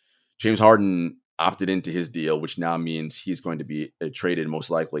James Harden opted into his deal, which now means he's going to be traded most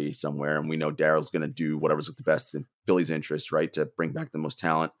likely somewhere. And we know Daryl's going to do whatever's the best in Philly's interest, right, to bring back the most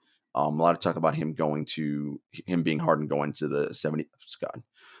talent. A lot of talk about him being Harden going to the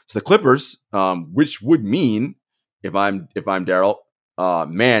the Clippers, which would mean if I'm Daryl,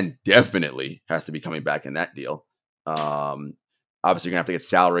 man, definitely has to be coming back in that deal. Obviously, you're gonna have to get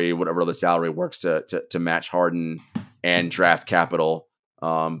salary, whatever other salary works to match Harden and draft capital.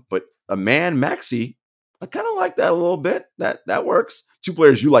 But a man, Maxey, I kind of like that a little bit. That works. Two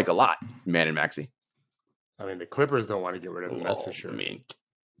players you like a lot, Man and Maxey. I mean, the Clippers don't want to get rid of him. That's for sure. I mean,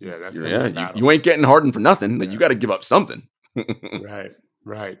 you ain't getting Harden for nothing. Like, you got to give up something. Right.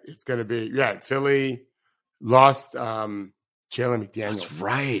 It's going to be Philly lost Jalen McDaniels. That's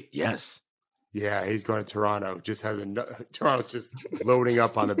right. Yes. Yeah, he's going to Toronto. Toronto's just loading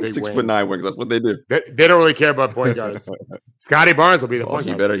up on the big 6'9" wings. That's what they do. They don't really care about point guards. Scotty Barnes will be the point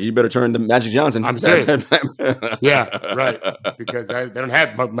guard. He better turn to Magic Johnson. I'm serious. Yeah, right. Because they don't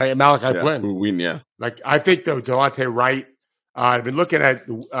have Malachi Flynn. Yeah. Like, I think though, Delonte Wright. I've been looking at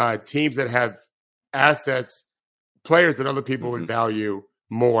teams that have assets, players that other people would value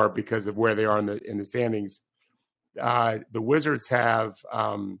more because of where they are in the standings. The Wizards have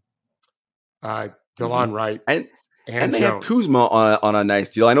DeLon Wright and they Jones. Have Kuzma on a nice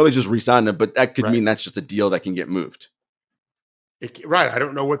deal. I know they just re-signed him, but that could mean that's just a deal that can get moved. I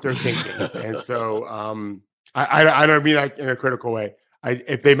don't know what they're thinking, and so I don't mean that in a critical way.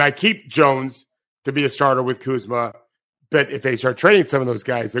 If they might keep Jones to be a starter with Kuzma, but if they start trading some of those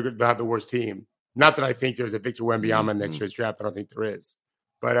guys, they'll have the worst team. Not that I think there's a Victor Wembanyama next year's draft. I don't think there is,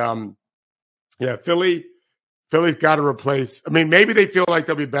 but Philly's got to replace. I mean, maybe they feel like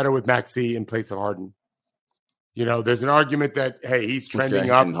they'll be better with Maxey in place of Harden. There's an argument that, hey, he's trending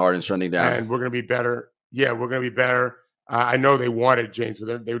up and Harden's trending down, and we're going to be better. Yeah, we're going to be better. I know they wanted James,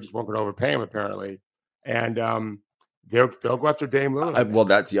 but they just weren't going to overpay him apparently, and they'll go after Dame Lillard. Well,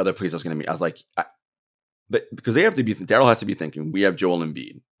 that's the other place I was going to meet. I was like, because they have to be. Daryl has to be thinking. We have Joel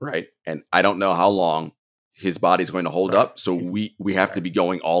Embiid, right? And I don't know how long his body's going to hold up. So we have to be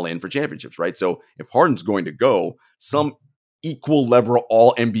going all in for championships, right? So if Harden's going to go, some equal level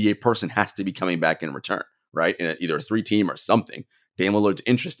all NBA person has to be coming back in return, right? In either a 3-team or something. Dame Lillard's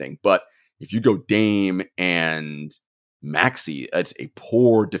interesting, but if you go Dame and Maxey, it's a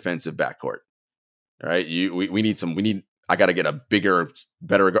poor defensive backcourt, right? I got to get a bigger,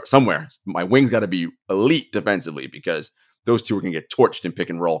 better somewhere. My wings got to be elite defensively, because those two are going to get torched in pick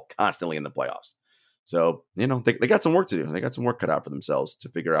and roll constantly in the playoffs. So, they got some work to do. They got some work cut out for themselves to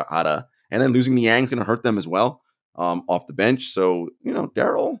figure out how to, and then losing Niang's going to hurt them as well off the bench. So,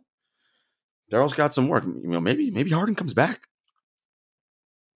 Daryl's got some work. Maybe Harden comes back.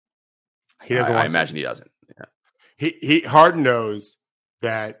 He doesn't. I imagine he doesn't. Yeah. Harden knows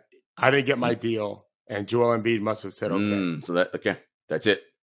that I didn't get my deal, and Joel Embiid must have said okay. That's it.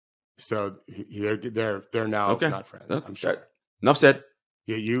 So they're now not friends. I'm sure. Enough said.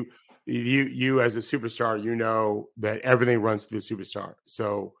 Yeah, you as a superstar, that everything runs through the superstar.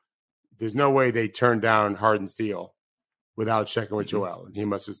 So there's no way they turned down Harden's deal without checking with Joel, and he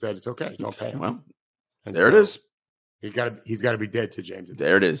must have said it's okay. Don't pay him. Well, it is. He's got to be dead to James.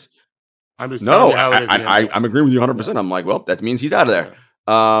 There it is. I'm just I'm agreeing with you 100%. I'm like, well, that means he's out of there.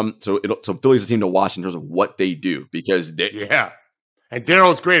 So Philly's a team to watch in terms of what they do, because and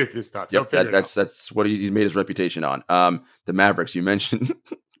Daryl's great at this stuff. Yep, that's what he's made his reputation on. The Mavericks you mentioned,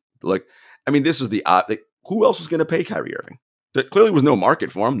 this was who else was going to pay Kyrie Irving? There clearly was no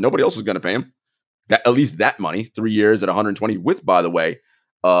market for him. Nobody else was going to pay him at least that money. 3 years at 120, with, by the way,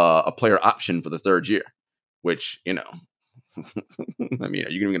 a player option for the third year, which are you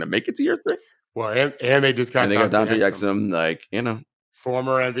even going to make it to year 3? Well, and they just got Dante Exum,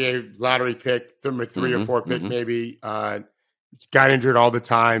 former NBA lottery pick, 3 or 4 pick maybe. Got injured all the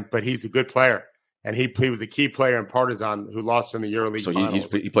time, but he's a good player, and he was a key player in Partizan who lost in the EuroLeague. So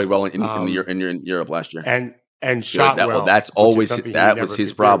finals. he played well in Europe last year, and shot well. That's always that was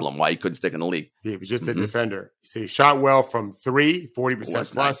his problem. Why he couldn't stick in the league. He was just a defender. So he shot well from 3, 40%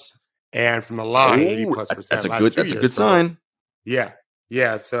 plus, nice. And from the line 80+%. That's a good sign. Yeah.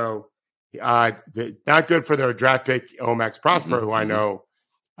 So not good for their draft pick Omax Prosper, who I know,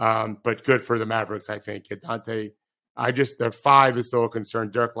 but good for the Mavericks. I think Dante. Their 5 is still a concern.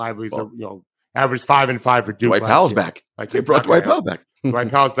 Dirk Lively's averaged 5 and 5 for Duke. Dwight Powell's back. Like they brought Dwight Powell back. Dwight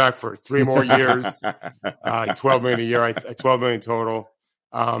Powell's back for 3 more years, $12 million a year, $12 million total.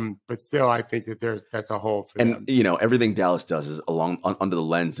 But still, I think that that's a hole for them. And everything Dallas does is under the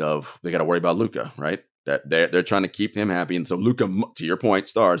lens of they got to worry about Luka, right? That they're trying to keep him happy, and so Luka, to your point,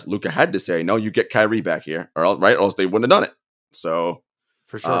 stars. Luka had to say, "No, you get Kyrie back here, or else they wouldn't have done it." So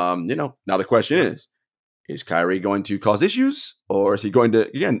for sure, now the question is Kyrie going to cause issues, or is he going to,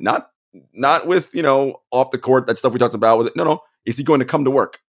 again, not with off the court, that stuff we talked about with it? No, is he going to come to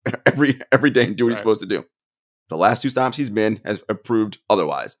work every day and do what he's supposed to do? The last 2 stops he's been has proved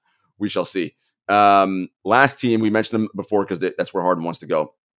otherwise. We shall see. Last team, we mentioned them before because that's where Harden wants to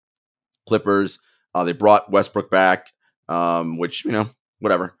go. Clippers. They brought Westbrook back, which,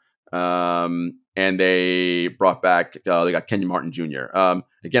 whatever. And they brought back, they got Kenyon Martin Jr.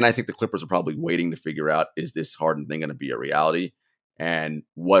 Again, I think the Clippers are probably waiting to figure out, is this Harden thing going to be a reality? And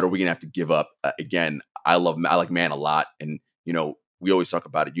what are we going to have to give up? Again, I like Man a lot. And, we always talk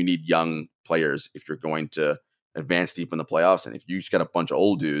about it. You need young players if you're going to advance deep in the playoffs. And if you just got a bunch of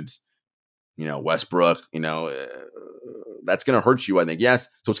old dudes, Westbrook, that's going to hurt you, I think. Yes.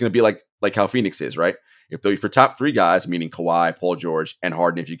 So it's going to be like how Phoenix is, right? If your top 3 guys, meaning Kawhi, Paul George, and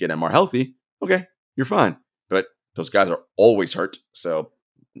Harden, if you get them more healthy, okay, you're fine. But those guys are always hurt. So,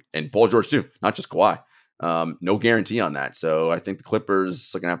 and Paul George too, not just Kawhi. No guarantee on that. So I think the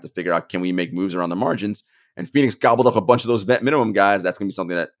Clippers are going to have to figure out, can we make moves around the margins? And Phoenix gobbled up a bunch of those vet minimum guys. That's going to be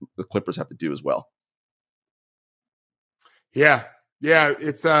something that the Clippers have to do as well. Yeah.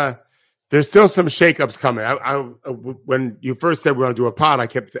 It's there's still some shakeups coming. When you first said we're going to do a pod, I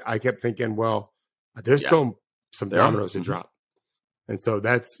kept thinking, well, there's still some dominoes to drop, and so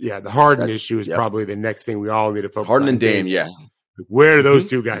that's the Harden issue is probably the next thing we all need to focus on. Harden and Dame, where are those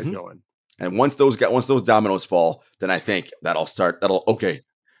 2 guys going? And once those dominoes fall, then I think that'll vet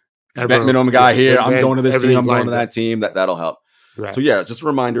minimum guy here. I'm going to this team. I'm going to that team. That'll help. Right. So just a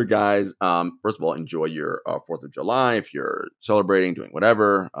reminder, guys. First of all, enjoy your 4th of July. If you're celebrating, doing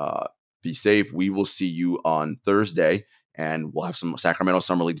whatever, be safe. We will see you on Thursday, and we'll have some Sacramento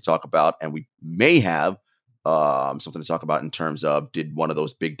Summer League to talk about, and we may have something to talk about in terms of, did one of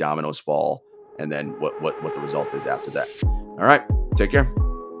those big dominoes fall, and then what the result is after that. All right, take care.